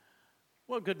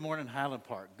Well, good morning, Highland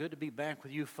Park. Good to be back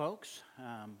with you folks.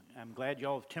 I'm glad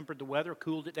y'all have tempered the weather,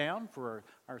 cooled it down for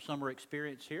our summer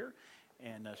experience here,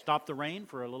 and stopped the rain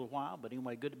for a little while. But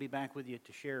anyway, good to be back with you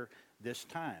to share this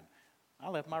time. I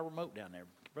left my remote down there.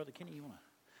 Brother Kenny, you want to?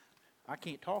 I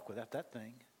can't talk without that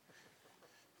thing.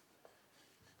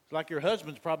 It's like your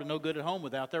husband's probably no good at home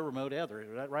without their remote either.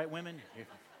 Is that right, women?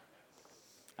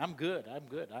 I'm good.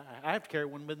 I have to carry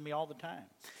one with me all the time.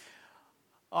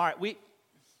 All right,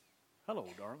 Hello,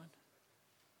 darling.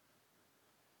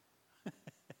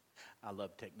 I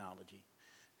love technology.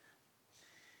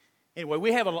 Anyway,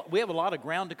 we have a lot of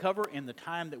ground to cover in the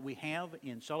time that we have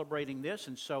in celebrating this,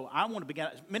 and so I want to begin.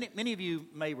 Many of you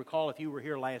may recall, if you were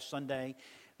here last Sunday,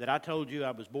 that I told you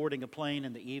I was boarding a plane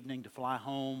in the evening to fly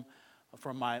home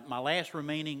from my last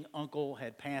remaining uncle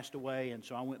had passed away, and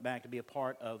so I went back to be a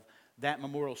part of that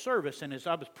memorial service. And as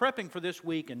I was prepping for this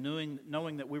week and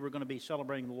knowing that we were going to be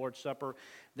celebrating the Lord's Supper,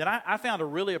 that I found a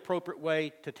really appropriate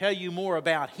way to tell you more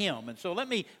about him. And so let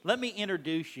me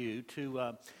introduce you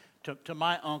to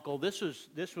my uncle. This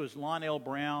was Lionel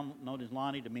Brown, known as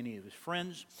Lonnie to many of his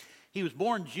friends. He was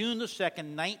born June the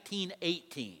 2nd,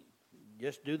 1918.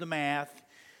 Just do the math.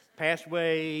 Passed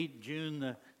away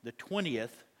June the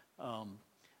 20th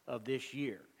of this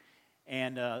year.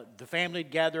 And the family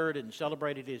gathered and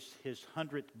celebrated his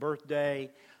 100th birthday.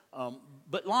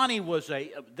 But Lonnie was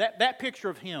that picture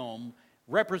of him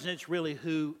represents really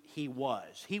who he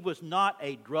was. He was not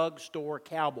a drugstore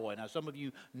cowboy. Now, some of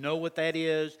you know what that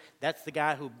is. That's the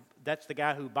guy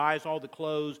who buys all the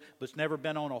clothes but's never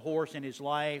been on a horse in his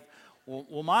life.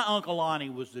 Well, my Uncle Lonnie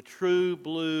was the true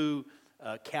blue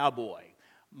cowboy.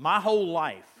 My whole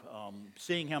life,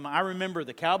 seeing him, I remember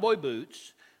the cowboy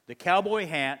boots, the cowboy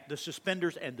hat, the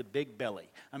suspenders, and the big belly.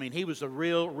 I mean, he was a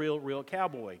real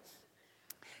cowboy.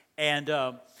 And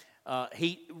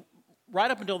he, right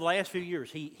up until the last few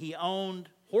years, he owned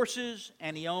horses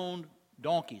and he owned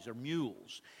donkeys or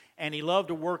mules. And he loved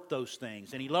to work those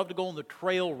things. And he loved to go on the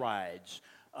trail rides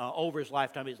over his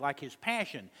lifetime. It's like his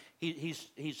passion.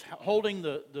 He's holding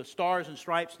the stars and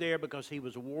stripes there because he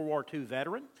was a World War II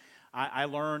veteran. I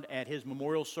learned at his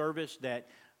memorial service that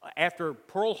after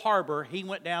Pearl Harbor, he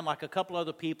went down like a couple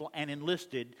other people and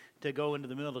enlisted to go into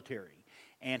the military.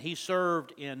 And he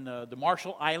served in the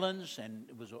Marshall Islands and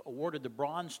was awarded the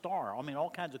Bronze Star. I mean,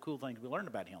 all kinds of cool things we learned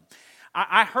about him.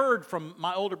 I heard from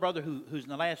my older brother, who's in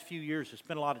the last few years has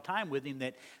spent a lot of time with him,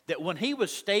 that when he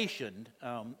was stationed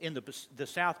in the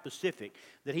South Pacific,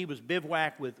 that he was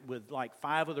bivouacked with like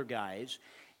 5 other guys,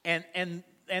 and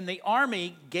the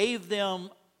Army gave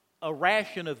them a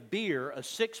ration of beer, a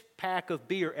 6-pack of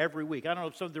beer every week. I don't know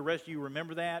if some of the rest of you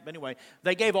remember that, but anyway,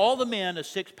 they gave all the men a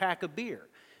 6-pack of beer.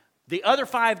 The other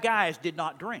 5 guys did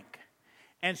not drink.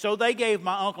 And so they gave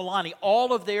my Uncle Lonnie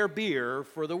all of their beer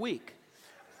for the week.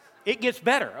 It gets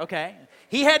better, okay?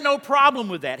 He had no problem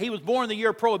with that. He was born the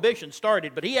year Prohibition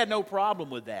started, but he had no problem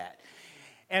with that.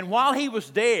 And while he was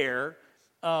there,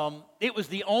 it was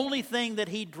the only thing that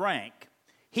he drank.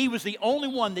 He was the only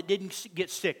one that didn't get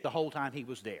sick the whole time he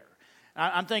was there.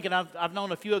 I'm thinking I've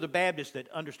known a few other Baptists that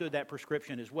understood that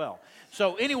prescription as well.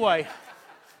 So anyway,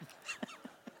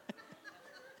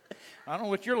 I don't know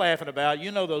what you're laughing about.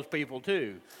 You know those people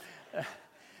too.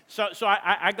 So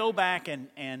I go back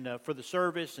and for the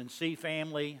service and see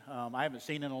family. I haven't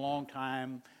seen in a long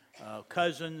time.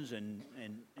 Cousins and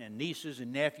nieces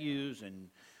and nephews and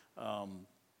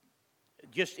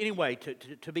just anyway,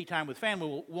 to be time with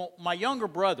family. Well, my younger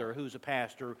brother, who's a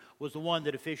pastor, was the one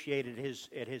that officiated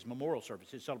at his memorial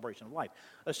service, his celebration of life,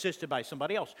 assisted by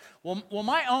somebody else. Well,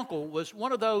 my uncle was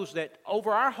one of those that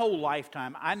over our whole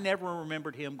lifetime, I never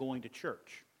remembered him going to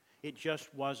church. It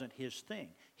just wasn't his thing.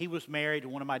 He was married to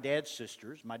one of my dad's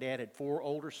sisters. My dad had 4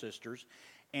 older sisters,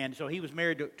 and so he was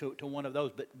married to one of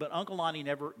those. But Uncle Lonnie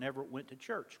never went to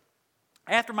church.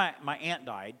 After my aunt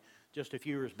died, just a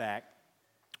few years back,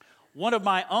 one of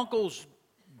my uncle's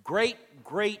great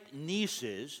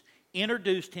nieces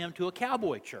introduced him to a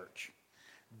cowboy church.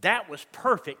 That was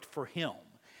perfect for him.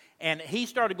 And he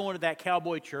started going to that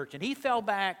cowboy church, and he fell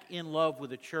back in love with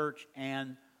the church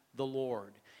and the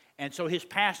Lord. And so his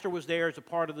pastor was there as a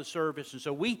part of the service. And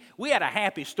so we had a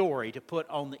happy story to put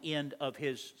on the end of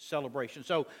his celebration.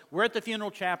 So we're at the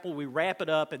funeral chapel. We wrap it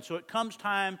up. And so it comes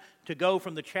time to go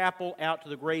from the chapel out to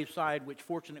the graveside, which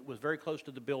fortunately was very close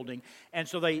to the building. And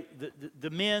so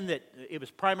the men that, it was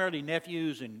primarily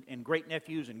nephews and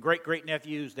great-nephews and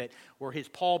great-great-nephews that were his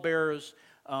pallbearers.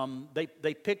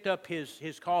 They picked up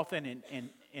his coffin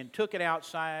and took it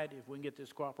outside, if we can get this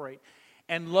to cooperate,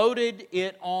 and loaded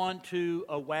it onto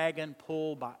a wagon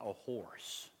pulled by a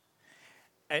horse.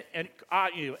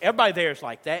 everybody there is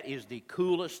like, that is the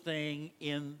coolest thing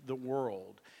in the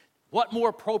world. What more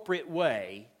appropriate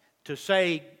way to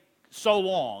say so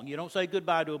long? You don't say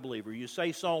goodbye to a believer. You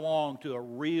say so long to a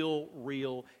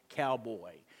real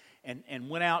cowboy. And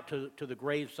went out to the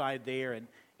graveside there.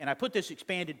 And I put this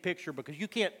expanded picture because you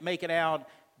can't make it out.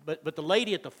 But the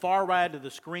lady at the far right of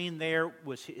the screen there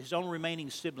was his only remaining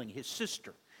sibling, his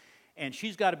sister. And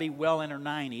she's got to be well in her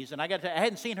 90s. And I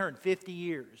hadn't seen her in 50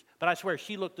 years. But I swear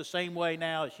she looked the same way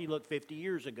now as she looked 50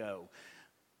 years ago.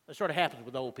 That sort of happens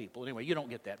with old people. Anyway, you don't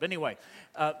get that. But anyway,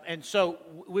 and so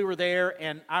we were there,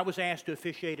 and I was asked to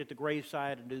officiate at the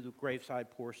graveside and do the graveside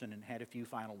portion and had a few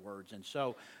final words. And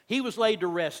so he was laid to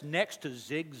rest next to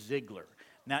Zig Ziglar.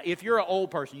 Now, if you're an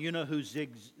old person, you know who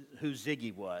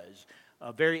Ziggy was.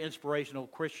 A very inspirational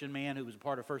Christian man who was a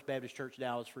part of First Baptist Church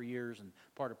Dallas for years and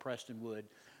part of Prestonwood.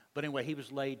 But anyway, he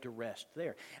was laid to rest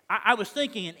there. I was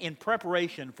thinking in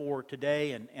preparation for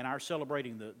today and our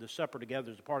celebrating the supper together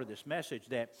as a part of this message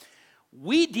that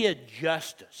we did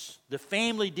justice. The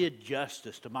family did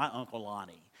justice to my Uncle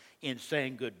Lonnie in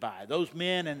saying goodbye. Those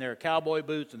men in their cowboy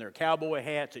boots and their cowboy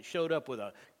hats that showed up with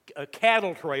a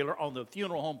cattle trailer on the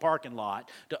funeral home parking lot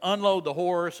to unload the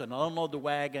horse and unload the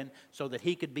wagon so that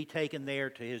he could be taken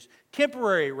there to his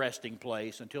temporary resting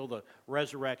place until the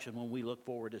resurrection when we look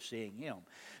forward to seeing him.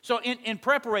 So in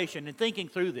preparation and thinking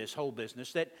through this whole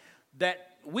business that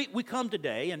we come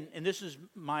today, and this is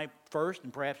my first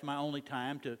and perhaps my only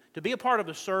time to be a part of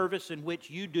a service in which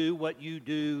you do what you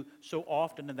do so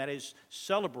often, and that is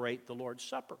celebrate the Lord's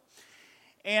Supper.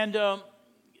 And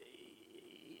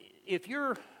if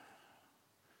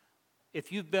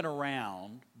you've been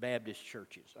around Baptist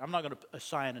churches, I'm not going to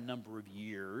assign a number of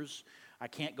years. I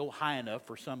can't go high enough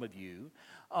for some of you.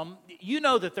 You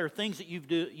know that there are things that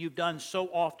you've done so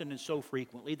often and so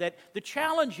frequently that the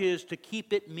challenge is to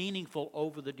keep it meaningful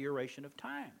over the duration of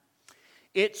time.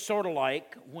 It's sort of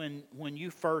like when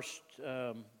you first,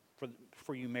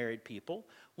 for you married people,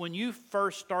 when you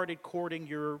first started courting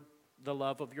the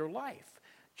love of your life.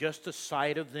 Just the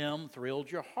sight of them thrilled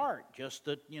your heart. Just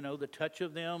the touch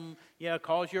of them,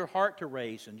 caused your heart to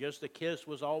race. And just the kiss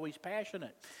was always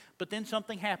passionate. But then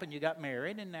something happened. You got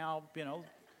married, and now,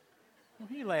 what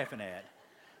are you laughing at?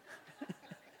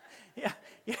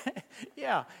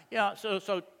 Yeah.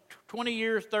 So 20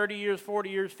 years, 30 years, 40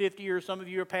 years, 50 years. Some of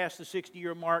you are past the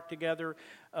 60-year mark together.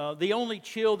 The only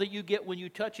chill that you get when you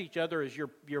touch each other is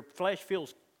your flesh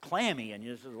feels clammy,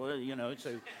 and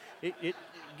so it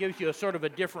gives you a sort of a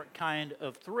different kind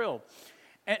of thrill.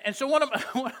 And so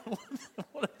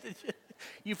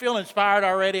you feel inspired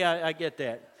already? I get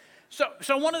that. So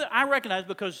I recognize,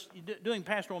 because doing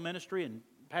pastoral ministry and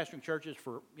pastoring churches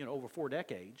for over 4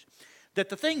 decades, that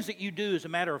the things that you do, as a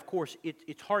matter of course,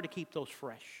 it's hard to keep those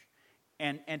fresh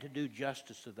and to do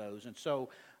justice to those. And so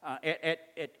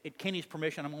at Kenny's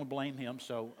permission, I'm going to blame him.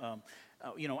 So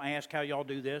I asked how y'all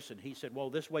do this, and he said, well,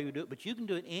 this way we do it, but you can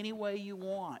do it any way you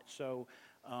want. So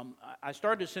I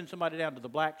started to send somebody down to the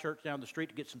black church down the street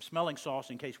to get some smelling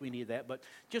sauce in case we need that, but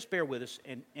just bear with us,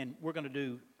 and we're going to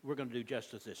do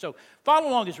justice to this. So follow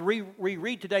along as we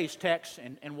read today's text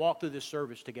and walk through this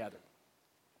service together.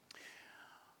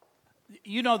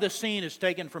 This scene is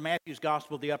taken from Matthew's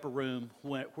Gospel, the upper room,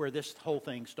 where this whole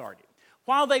thing started.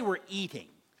 While they were eating,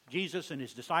 Jesus and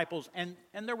his disciples, and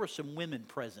there were some women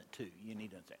present too, you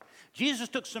need to understand. Jesus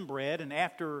took some bread, and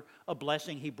after a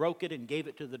blessing, he broke it and gave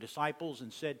it to the disciples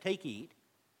and said, "Take, eat,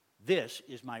 this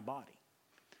is my body."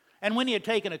 And when he had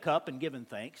taken a cup and given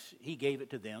thanks, he gave it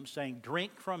to them, saying,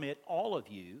 "Drink from it, all of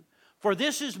you, for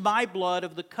this is my blood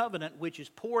of the covenant, which is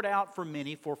poured out for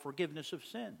many for forgiveness of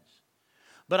sins.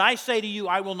 But I say to you,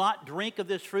 I will not drink of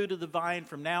this fruit of the vine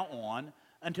from now on,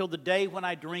 until the day when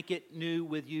I drink it new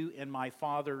with you in my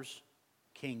Father's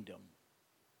kingdom."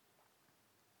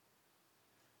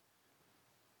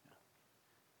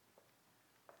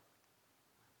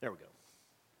 There we go.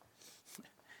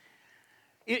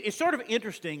 It's sort of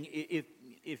interesting,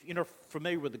 if you're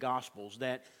familiar with the Gospels,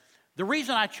 that the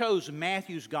reason I chose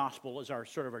Matthew's Gospel as our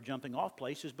jumping off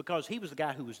place is because he was the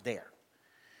guy who was there.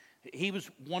 He was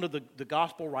one of the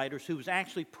Gospel writers who was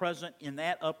actually present in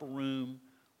that upper room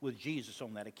with Jesus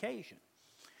on that occasion.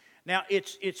 Now,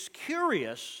 it's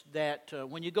curious that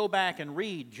when you go back and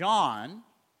read, John,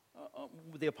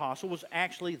 the apostle, was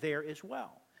actually there as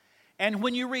well. And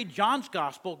when you read John's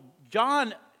gospel,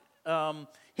 John,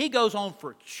 he goes on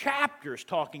for chapters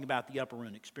talking about the upper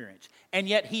room experience. And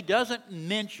yet he doesn't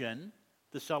mention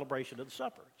the celebration of the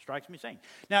supper. Strikes me saying.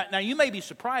 Now you may be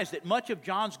surprised that much of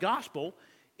John's gospel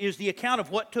is the account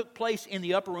of what took place in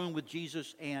the upper room with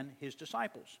Jesus and his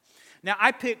disciples. Now,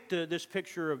 I picked this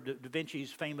picture of Da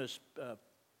Vinci's famous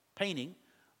painting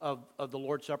of the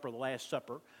Lord's Supper, the Last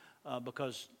Supper,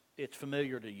 because it's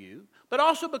familiar to you, but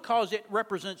also because it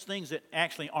represents things that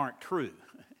actually aren't true.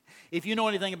 If you know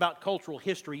anything about cultural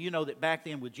history, you know that back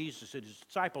then with Jesus and his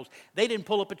disciples, they didn't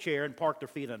pull up a chair and park their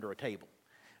feet under a table.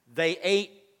 They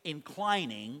ate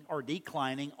inclining or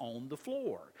declining on the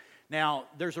floor. Now,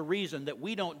 there's a reason that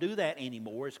we don't do that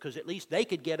anymore. It's because at least they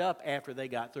could get up after they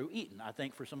got through eating. I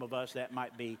think for some of us that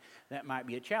might be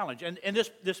a challenge. And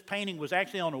this painting was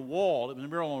actually on a wall. It was a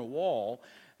mural on a wall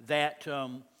that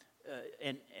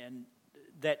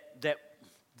that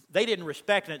they didn't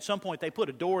respect, and at some point they put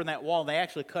a door in that wall, and they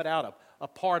actually cut out a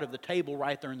part of the table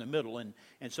right there in the middle, and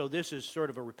so this is sort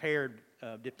of a repaired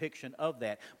depiction of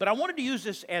that. But I wanted to use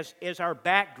this as our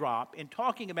backdrop in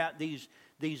talking about these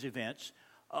events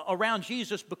around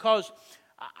Jesus, because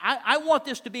I want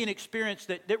this to be an experience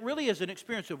that really is an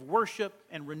experience of worship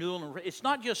and renewal. It's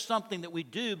not just something that we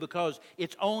do because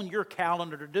it's on your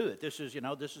calendar to do it. This is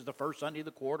the first Sunday of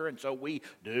the quarter, and so we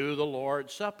do the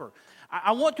Lord's Supper.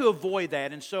 I want to avoid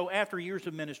that, and so after years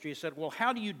of ministry, I said, well,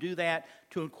 how do you do that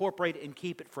to incorporate it and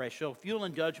keep it fresh? So if you'll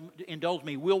indulge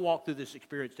me, we'll walk through this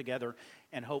experience together,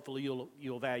 and hopefully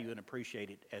you'll value and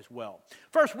appreciate it as well.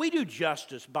 First, we do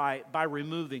justice by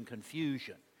removing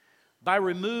confusion. By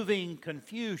removing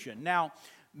confusion. Now,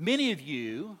 many of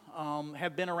you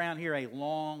have been around here a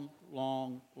long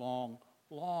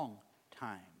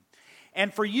time.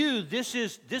 And for you, this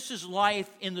is life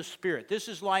in the Spirit. This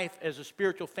is life as a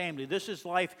spiritual family. This is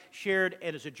life shared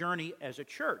as a journey as a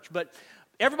church. But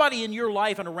everybody in your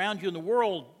life and around you in the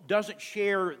world doesn't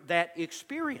share that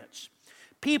experience.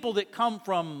 People that come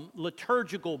from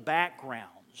liturgical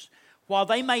backgrounds, while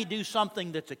they may do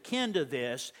something that's akin to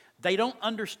this, they don't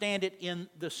understand it in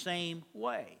the same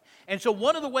way. And so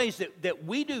one of the ways that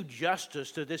we do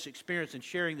justice to this experience and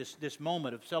sharing this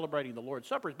moment of celebrating the Lord's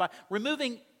Supper is by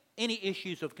removing any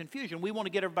issues of confusion. We want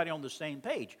to get everybody on the same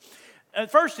page.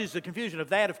 First is the confusion of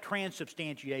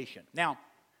transubstantiation. Now,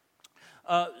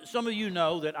 some of you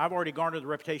know that I've already garnered the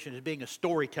reputation as being a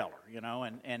storyteller,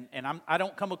 and I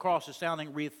don't come across as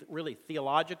sounding really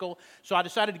theological, so I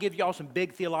decided to give y'all some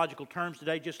big theological terms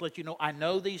today, just to let you know I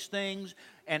know these things,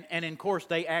 and of course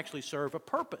they actually serve a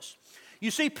purpose. You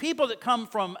see, people that come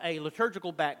from a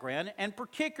liturgical background, and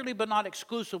particularly but not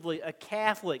exclusively a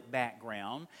Catholic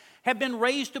background, have been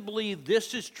raised to believe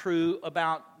this is true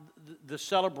about the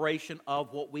celebration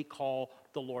of what we call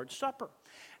the Lord's Supper.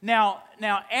 Now,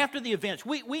 after the events,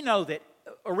 we know that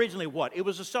originally it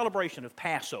was a celebration of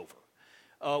Passover.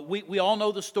 We all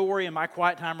know the story. In my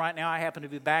quiet time right now, I happen to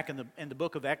be back in the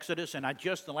book of Exodus, and I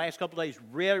just in the last couple of days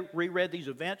reread these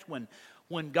events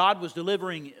when God was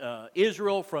delivering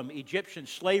Israel from Egyptian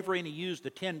slavery, and he used the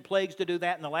 10 plagues to do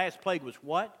that, and the last plague was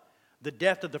what? The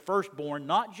death of the firstborn,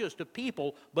 not just of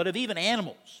people, but of even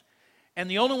animals. And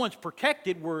the only ones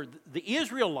protected were the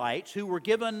Israelites, who were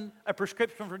given a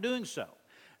prescription for doing so.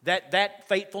 That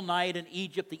fateful night in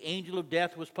Egypt, the angel of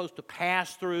death was supposed to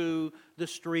pass through the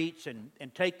streets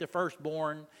and take the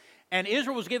firstborn. And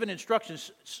Israel was given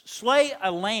instructions, slay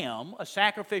a lamb, a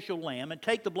sacrificial lamb, and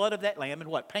take the blood of that lamb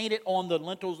and paint it on the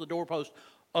lintels, the doorpost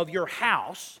of your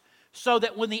house, so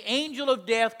that when the angel of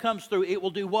death comes through, it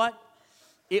will do what?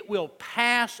 It will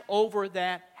pass over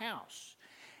that house.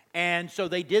 And so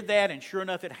they did that, and sure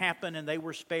enough, it happened, and they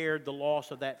were spared the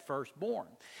loss of that firstborn.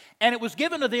 And it was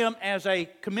given to them as a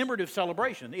commemorative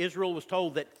celebration. Israel was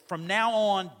told that from now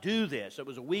on, do this. It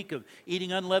was a week of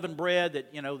eating unleavened bread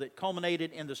that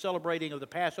culminated in the celebrating of the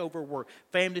Passover, where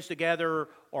families together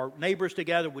or neighbors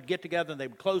together would get together, and they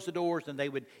would close the doors, and they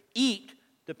would eat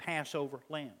the Passover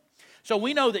lamb. So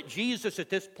we know that Jesus at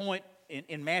this point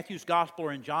in Matthew's gospel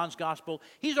or in John's gospel,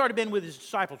 he's already been with his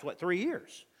disciples, 3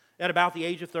 years? At about the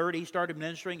age of 30, he started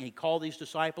ministering. He called these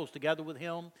disciples together with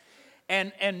him.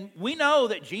 And we know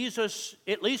that Jesus,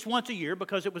 at least once a year,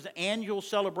 because it was an annual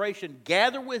celebration,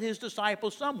 gathered with his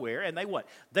disciples somewhere, and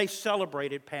they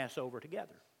celebrated Passover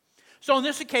together. So on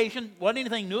this occasion, wasn't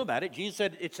anything new about it. Jesus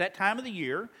said, it's that time of the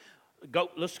year.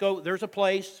 Let's go, there's a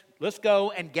place. Let's go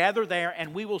and gather there,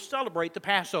 and we will celebrate the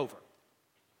Passover.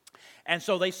 And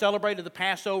so they celebrated the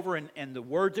Passover, and the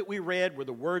words that we read were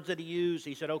the words that he used.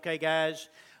 He said, okay, guys,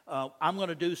 I'm going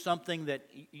to do something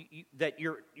that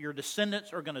your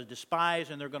descendants are going to despise,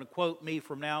 and they're going to quote me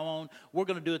from now on. We're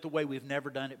going to do it the way we've never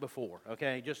done it before,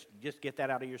 okay? Just get that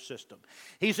out of your system.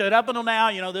 He said, up until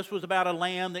now, this was about a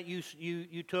lamb that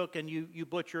you took and you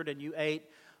butchered and you ate.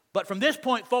 But from this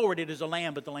point forward, it is a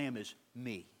lamb, but the lamb is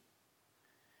me.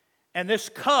 And this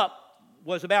cup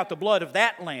was about the blood of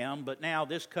that lamb, but now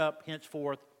this cup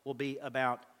henceforth will be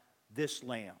about this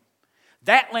lamb.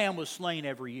 That lamb was slain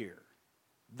every year.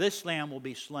 This lamb will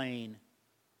be slain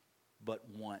but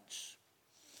once.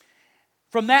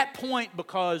 From that point,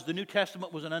 because the New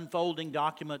Testament was an unfolding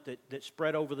document that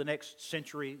spread over the next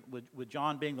century, with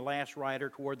John being the last writer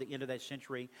toward the end of that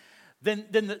century,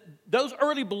 those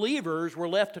early believers were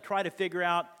left to try to figure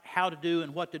out how to do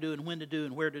and what to do and when to do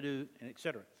and where to do, and et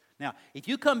cetera. Now, if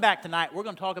you come back tonight, we're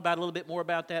going to talk about a little bit more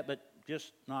about that, but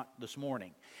just not this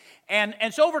morning.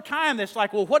 And so over time, it's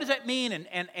like, well, what does that mean?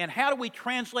 And how do we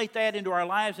translate that into our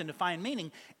lives and define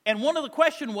meaning? And one of the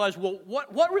questions was, well,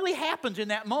 what really happens in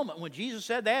that moment when Jesus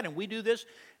said that and we do this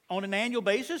on an annual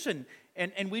basis and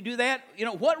we do that? You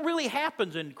know, what really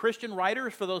happens? And Christian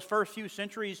writers for those first few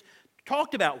centuries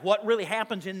talked about what really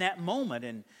happens in that moment.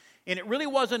 And it really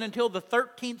wasn't until the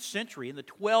 13th century, in the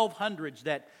 1200s,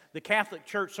 that the Catholic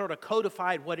Church sort of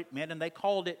codified what it meant, and they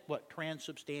called it,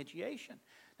 transubstantiation.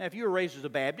 Now, if you were raised as a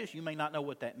Baptist, you may not know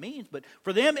what that means, but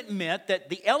for them it meant that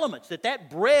the elements,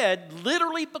 that bread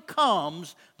literally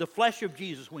becomes the flesh of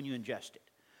Jesus when you ingest it.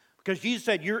 Because Jesus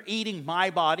said, you're eating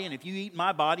my body, and if you eat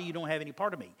my body, you don't have any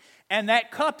part of me. And that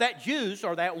cup, that juice,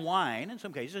 or that wine, in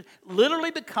some cases,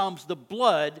 literally becomes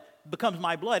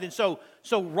my blood. And so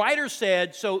writers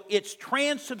said, so it's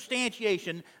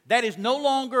transubstantiation. That is no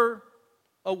longer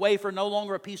a wafer, no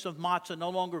longer a piece of matzah,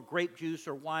 no longer grape juice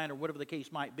or wine or whatever the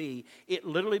case might be. It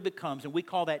literally becomes, and we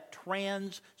call that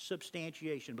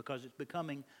transubstantiation because it's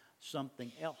becoming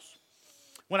something else.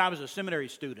 When I was a seminary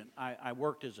student, I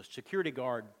worked as a security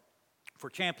guard for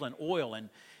Champlain Oil,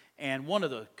 and one of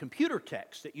the computer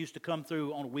techs that used to come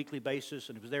through on a weekly basis,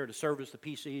 and it was there to service the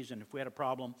PCs, and if we had a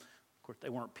problem, of course they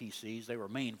weren't PCs, they were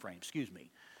mainframes, excuse me.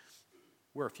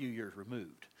 We're a few years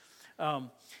removed.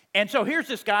 And so here's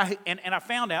this guy, and I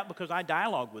found out because I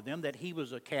dialogued with him that he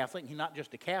was a Catholic. He's not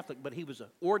just a Catholic, but he was an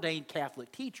ordained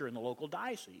Catholic teacher in the local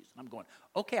diocese. And I'm going,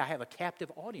 okay, I have a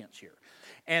captive audience here.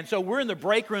 And so we're in the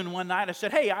break room one night. I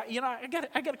said, hey, I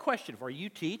got a question for you. You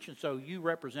teach, and so you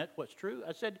represent what's true.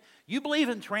 I said, you believe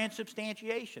in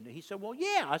transubstantiation? And he said, well,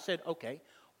 yeah. I said, okay,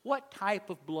 what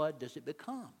type of blood does it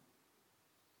become?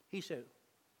 He said,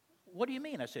 what do you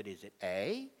mean? I said, is it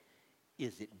A?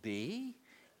 Is it B?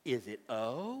 Is it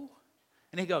O?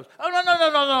 And he goes, oh,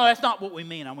 no, that's not what we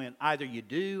mean. I went, either you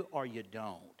do or you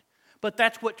don't. But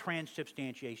that's what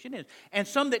transubstantiation is. And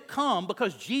some that come,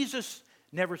 because Jesus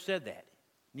never said that.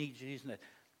 Jesus,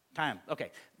 time. Okay.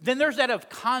 Then there's that of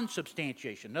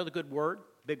consubstantiation. Another good word,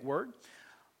 big word.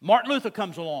 Martin Luther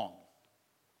comes along,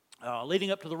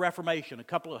 leading up to the Reformation, a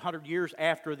couple of hundred years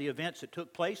after the events that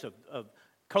took place of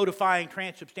codifying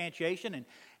transubstantiation.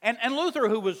 And Luther,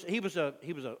 he was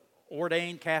a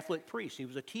ordained Catholic priest. He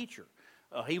was a teacher.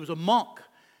 He was a monk.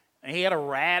 And he had a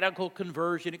radical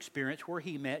conversion experience where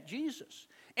he met Jesus.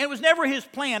 And it was never his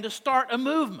plan to start a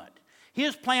movement.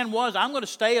 His plan was, I'm going to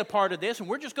stay a part of this, and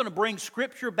we're just going to bring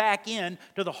Scripture back in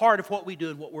to the heart of what we do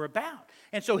and what we're about.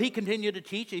 And so he continued to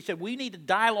teach. He said, we need to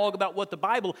dialogue about what the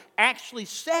Bible actually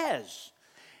says.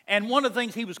 And one of the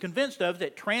things he was convinced of,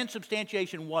 that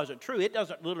transubstantiation wasn't true. It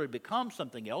doesn't literally become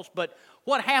something else. But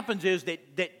what happens is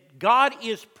that God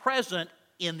is present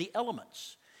in the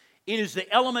elements. It is the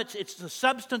elements, it's the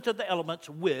substance of the elements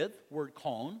with, word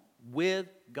kon, with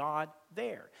God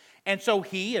there. And so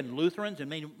he and Lutherans and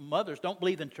many others don't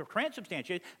believe in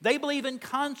transubstantiation. They believe in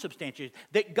consubstantiation,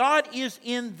 that God is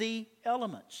in the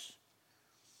elements.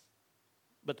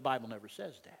 But the Bible never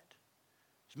says that.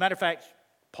 As a matter of fact,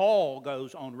 Paul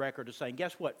goes on record as saying,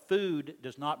 guess what? Food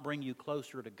does not bring you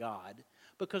closer to God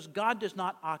because God does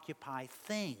not occupy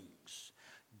things.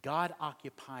 God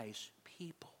occupies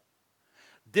people.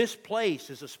 This place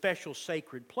is a special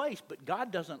sacred place, but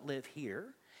God doesn't live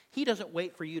here. He doesn't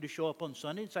wait for you to show up on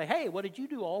Sunday and say, hey, what did you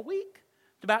do all week?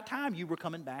 It's about time you were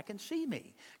coming back and see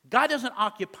me. God doesn't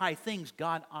occupy things.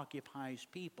 God occupies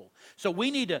people. So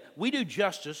we do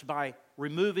justice by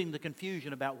removing the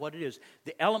confusion about what it is.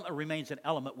 The element remains an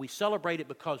element. We celebrate it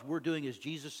because we're doing as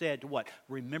Jesus said to what?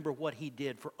 Remember what he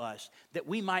did for us, that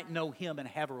we might know him and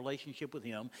have a relationship with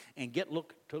him and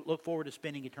look forward to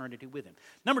spending eternity with him.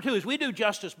 Number two is we do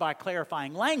justice by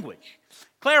clarifying language.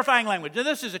 Clarifying language. Now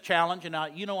this is a challenge, and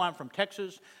you know I'm from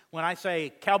Texas. When I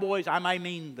say Cowboys, I may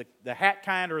mean the hat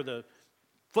kind or the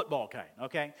football kind,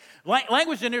 okay?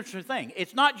 Language is an interesting thing.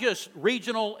 It's not just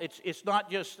regional. It's not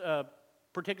just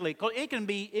particularly. It can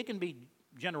be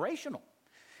generational.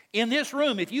 In this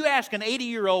room, if you ask an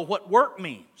 80-year-old what work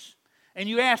means, and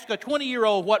you ask a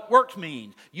 20-year-old what works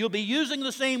means, you'll be using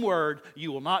the same word.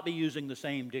 You will not be using the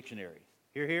same dictionary.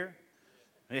 Hear?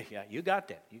 Yeah, you got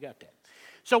that.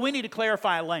 So we need to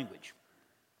clarify language.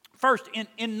 First,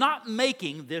 in not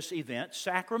making this event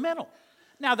sacramental.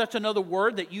 Now, that's another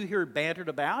word that you hear bantered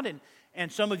about,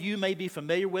 and some of you may be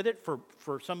familiar with it.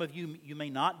 For some of you, you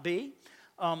may not be.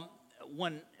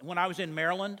 When I was in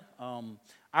Maryland,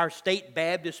 Our state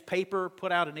Baptist paper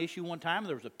put out an issue one time.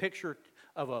 There was a picture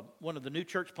of one of the new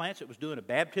church plants that was doing a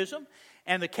baptism.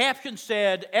 And the caption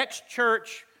said,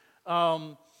 ex-church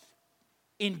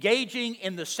engaging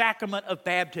in the sacrament of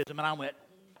baptism. And I went,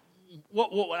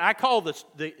 what I called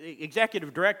the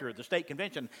executive director of the state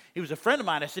convention. He was a friend of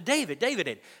mine. I said,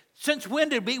 David, since when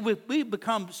did we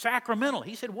become sacramental?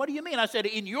 He said, what do you mean? I said,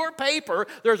 in your paper,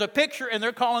 there's a picture and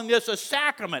they're calling this a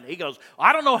sacrament. He goes,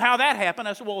 I don't know how that happened.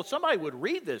 I said, well, if somebody would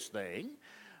read this thing.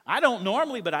 I don't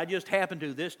normally, but I just happened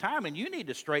to this time, and you need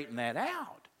to straighten that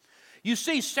out. You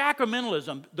see,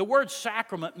 sacramentalism, the word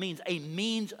sacrament means a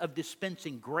means of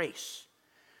dispensing grace.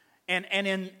 And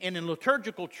in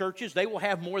liturgical churches, they will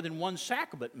have more than one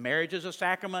sacrament. Marriage is a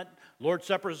sacrament, Lord's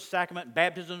Supper is a sacrament,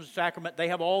 baptism is a sacrament. They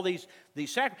have all these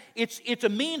sacraments. It's a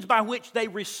means by which they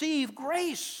receive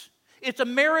grace. It's a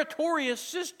meritorious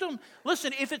system.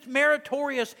 Listen, if it's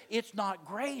meritorious, it's not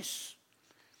grace.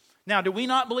 Now, do we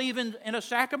not believe in a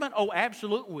sacrament? Oh,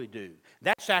 absolutely we do.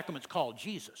 That sacrament's called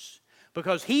Jesus,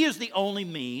 because He is the only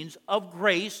means of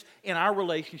grace in our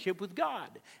relationship with God.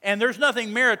 And there's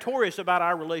nothing meritorious about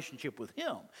our relationship with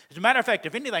Him. As a matter of fact,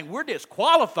 if anything, we're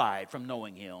disqualified from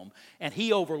knowing Him, and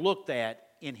He overlooked that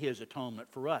in His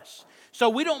atonement for us. So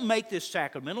we don't make this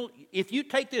sacramental. If you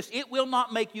take this, it will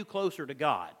not make you closer to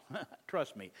God.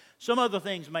 Trust me. Some other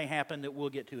things may happen that we'll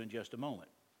get to in just a moment.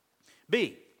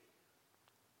 B,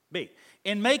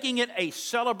 in making it a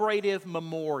celebrative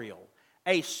memorial.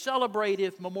 A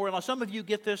celebrative memorial. Now, some of you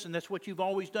get this, and that's what you've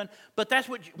always done. But that's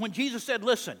when Jesus said,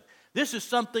 listen, this is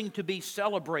something to be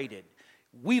celebrated.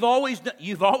 You've always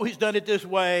done it this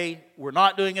way. We're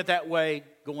not doing it that way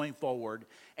going forward.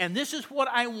 And this is what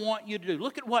I want you to do.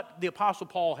 Look at what the Apostle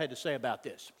Paul had to say about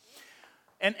this.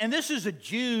 And this is a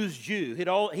Jew's Jew.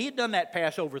 He had done that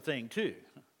Passover thing too,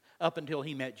 up until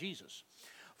he met Jesus.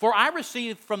 For I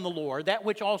received from the Lord that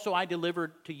which also I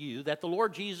delivered to you, that the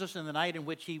Lord Jesus, in the night in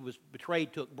which He was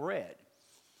betrayed, took bread.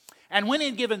 And when He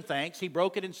had given thanks, He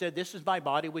broke it and said, this is my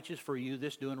body, which is for you.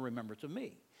 This do in remembrance of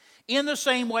me. In the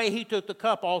same way, He took the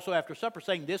cup also after supper,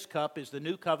 saying, this cup is the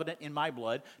new covenant in my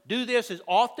blood. Do this as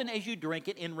often as you drink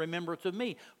it in remembrance of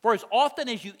me. For as often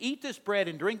as you eat this bread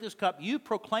and drink this cup, you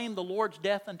proclaim the Lord's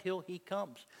death until He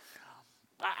comes.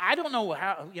 I don't know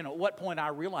at what point I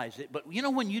realized it, but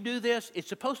when you do this, it's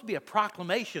supposed to be a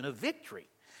proclamation of victory.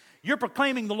 You're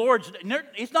proclaiming the Lord's.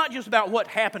 It's not just about what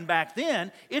happened back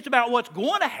then, it's about what's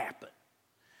going to happen.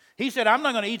 He said, I'm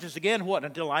not going to eat this again,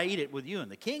 until I eat it with you in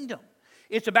the kingdom.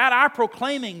 It's about our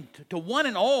proclaiming to one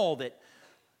and all that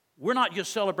we're not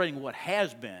just celebrating what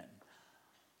has been.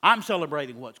 I'm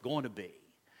celebrating what's going to be.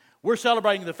 We're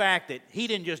celebrating the fact that He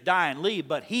didn't just die and leave,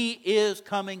 but He is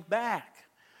coming back.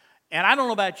 And I don't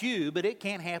know about you, but it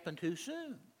can't happen too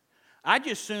soon. I'd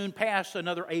just soon pass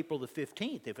another April the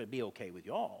 15th, if it'd be okay with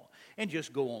y'all, and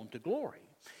just go on to glory.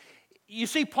 You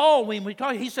see, Paul, when we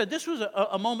talked, he said this was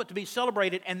a moment to be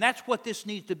celebrated, and that's what this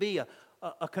needs to be,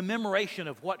 a commemoration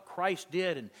of what Christ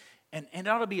did, and it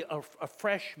ought to be a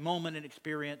fresh moment and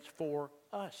experience for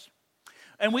us.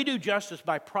 And we do justice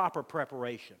by proper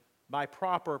preparation,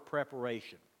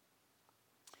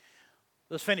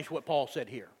 Let's finish what Paul said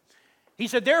here. He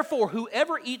said, therefore,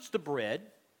 whoever eats the bread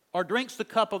or drinks the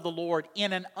cup of the Lord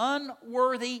in an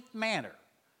unworthy manner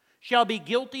shall be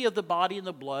guilty of the body and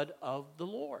the blood of the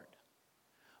Lord.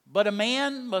 But a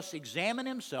man must examine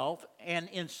himself, and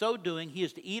in so doing he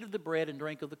is to eat of the bread and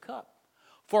drink of the cup.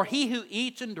 For he who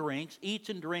eats and drinks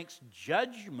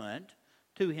judgment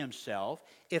to himself,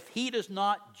 if he does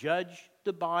not judge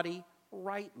the body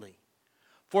rightly.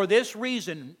 For this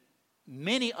reason,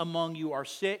 many among you are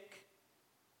sick,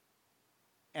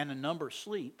 and a number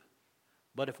sleep.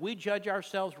 But if we judge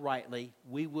ourselves rightly,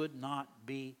 we would not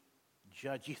be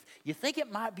judged. You think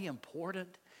it might be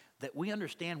important that we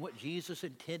understand what Jesus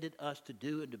intended us to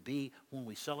do and to be when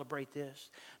we celebrate this?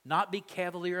 Not be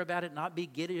cavalier about it, not be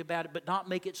giddy about it, but not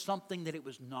make it something that it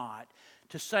was not.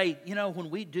 To say, when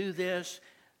we do this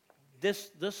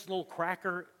little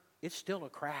cracker, it's still a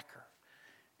cracker.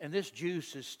 And this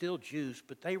juice is still juice,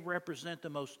 but they represent the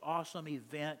most awesome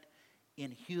event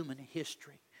in human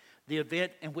history. The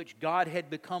event in which God had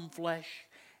become flesh.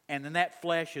 And in that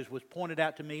flesh, as was pointed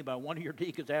out to me by one of your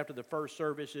deacons after the first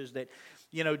service, is that,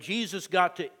 Jesus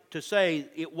got to say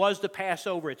it was the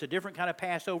Passover. It's a different kind of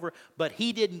Passover, but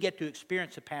He didn't get to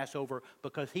experience the Passover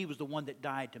because He was the one that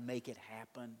died to make it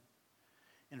happen.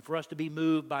 And for us to be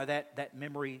moved by that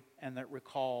memory and that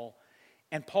recall.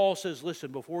 And Paul says,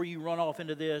 listen, before you run off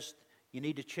into this, you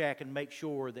need to check and make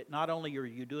sure that not only are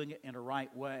you doing it in a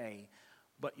right way,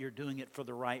 but you're doing it for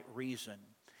the right reason.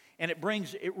 And it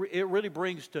really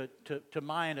brings to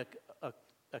mind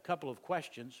a couple of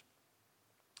questions.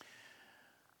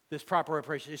 this proper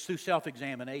preparation is through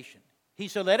self-examination. He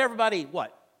said, let everybody,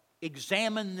 what?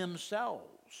 Examine themselves.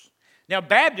 Now,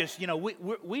 Baptists,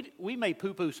 we may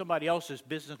poo-poo somebody else's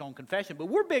business on confession, but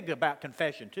we're big about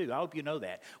confession too. I hope you know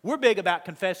that. We're big about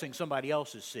confessing somebody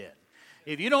else's sin.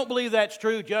 If you don't believe that's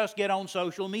true, just get on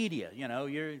social media.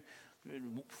 You're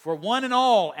for one and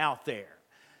all out there.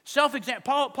 Self-exam.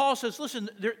 Paul says, listen,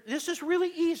 this is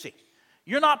really easy.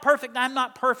 You're not perfect, I'm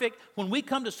not perfect. When we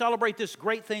come to celebrate this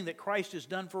great thing that Christ has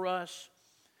done for us,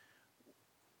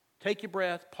 take your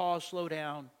breath, pause, slow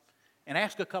down, and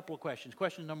ask a couple of questions.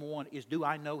 Question number one is, do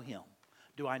I know Him?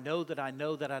 Do I know that I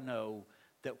know that I know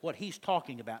that what He's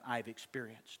talking about I've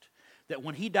experienced? That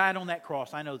when He died on that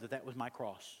cross, I know that that was my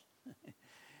cross.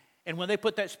 And when they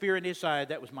put that spear in His side,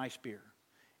 that was my spear.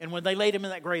 And when they laid Him in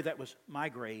that grave, that was my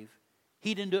grave.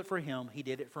 He didn't do it for Him, He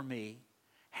did it for me.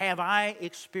 Have I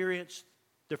experienced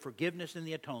the forgiveness and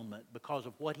the atonement because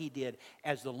of what He did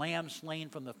as the Lamb slain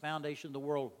from the foundation of the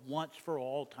world once for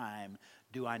all time?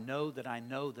 Do I know that I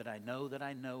know that I know that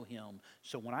I know Him?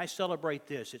 So when I celebrate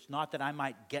this, it's not that I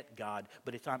might get God,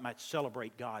 but it's I might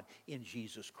celebrate God in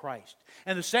Jesus Christ.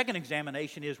 And the second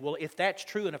examination is, well, if that's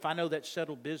true and if I know that's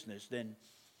settled business,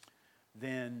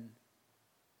 then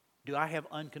do I have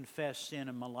unconfessed sin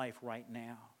in my life right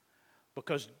now?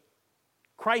 Because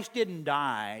Christ didn't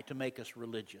die to make us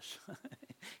religious.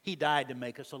 He died to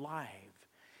make us alive.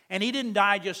 And He didn't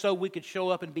die just so we could show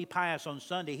up and be pious on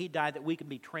Sunday. He died that we can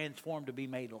be transformed to be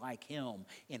made like Him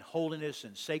in holiness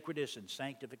and sacredness and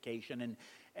sanctification.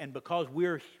 And because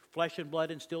we're flesh and blood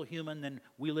and still human, then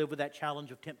we live with that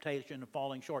challenge of temptation and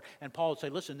falling short. And Paul would say,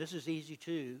 listen, this is easy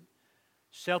too.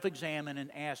 Self-examine and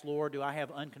ask, Lord, do I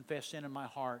have unconfessed sin in my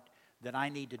heart that I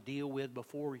need to deal with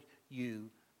before You,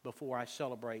 before I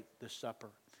celebrate the supper?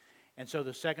 And so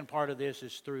the second part of this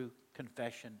is through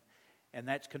confession. And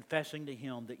that's confessing to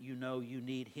Him that you know you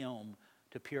need Him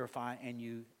to purify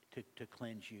and to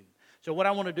cleanse you. So what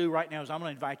I want to do right now is I'm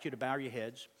going to invite you to bow your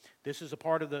heads. This is a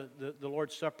part of the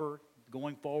Lord's Supper.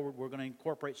 Going forward, we're going to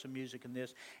incorporate some music in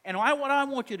this. And what I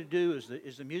want you to do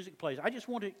is the music plays. I just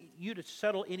want you to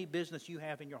settle any business you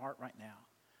have in your heart right now.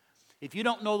 If you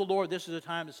don't know the Lord, this is a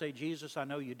time to say, Jesus, I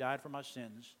know You died for my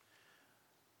sins.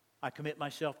 I commit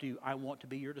myself to You. I want to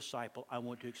be Your disciple. I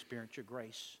want to experience Your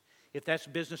grace. If that's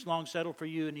business long settled for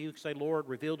you and you say, Lord,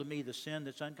 reveal to me the sin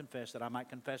that's unconfessed, that I might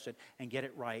confess it and get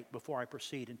it right before I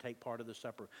proceed and take part of the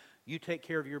supper. You take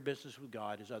care of your business with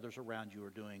God as others around you are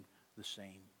doing the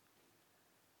same.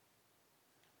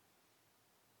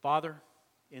 Father,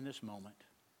 in this moment,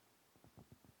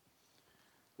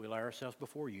 we lay ourselves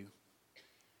before You.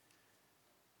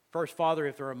 First, Father,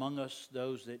 if there are among us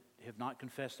those that have not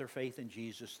confessed their faith in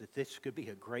Jesus, that this could be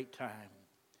a great time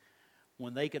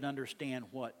when they can understand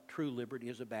what true liberty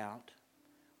is about,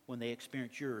 when they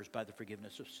experience Yours by the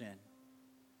forgiveness of sin.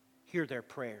 Hear their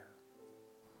prayer.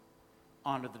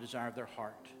 Honor the desire of their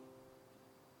heart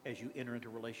as You enter into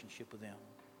relationship with them.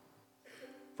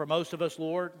 For most of us,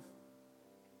 Lord,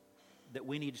 that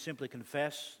we need to simply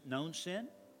confess known sin.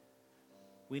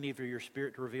 We need for Your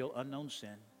Spirit to reveal unknown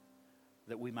sin,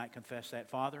 that we might confess that.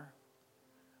 Father,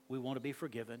 we want to be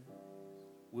forgiven.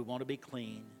 We want to be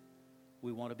clean.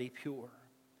 We want to be pure.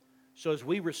 So as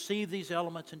we receive these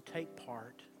elements and take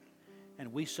part,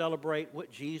 and we celebrate what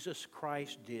Jesus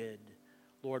Christ did,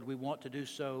 Lord, we want to do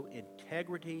so in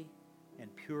integrity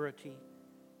and purity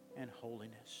and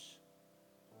holiness.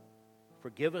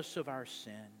 Forgive us of our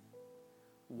sin.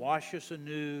 Wash us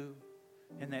anew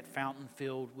in that fountain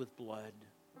filled with blood,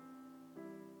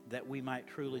 that we might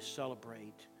truly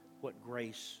celebrate what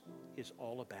grace is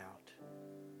all about.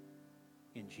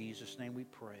 In Jesus' name we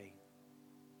pray.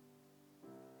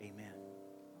 Amen.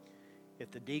 If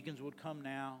the deacons would come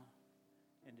now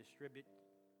and distribute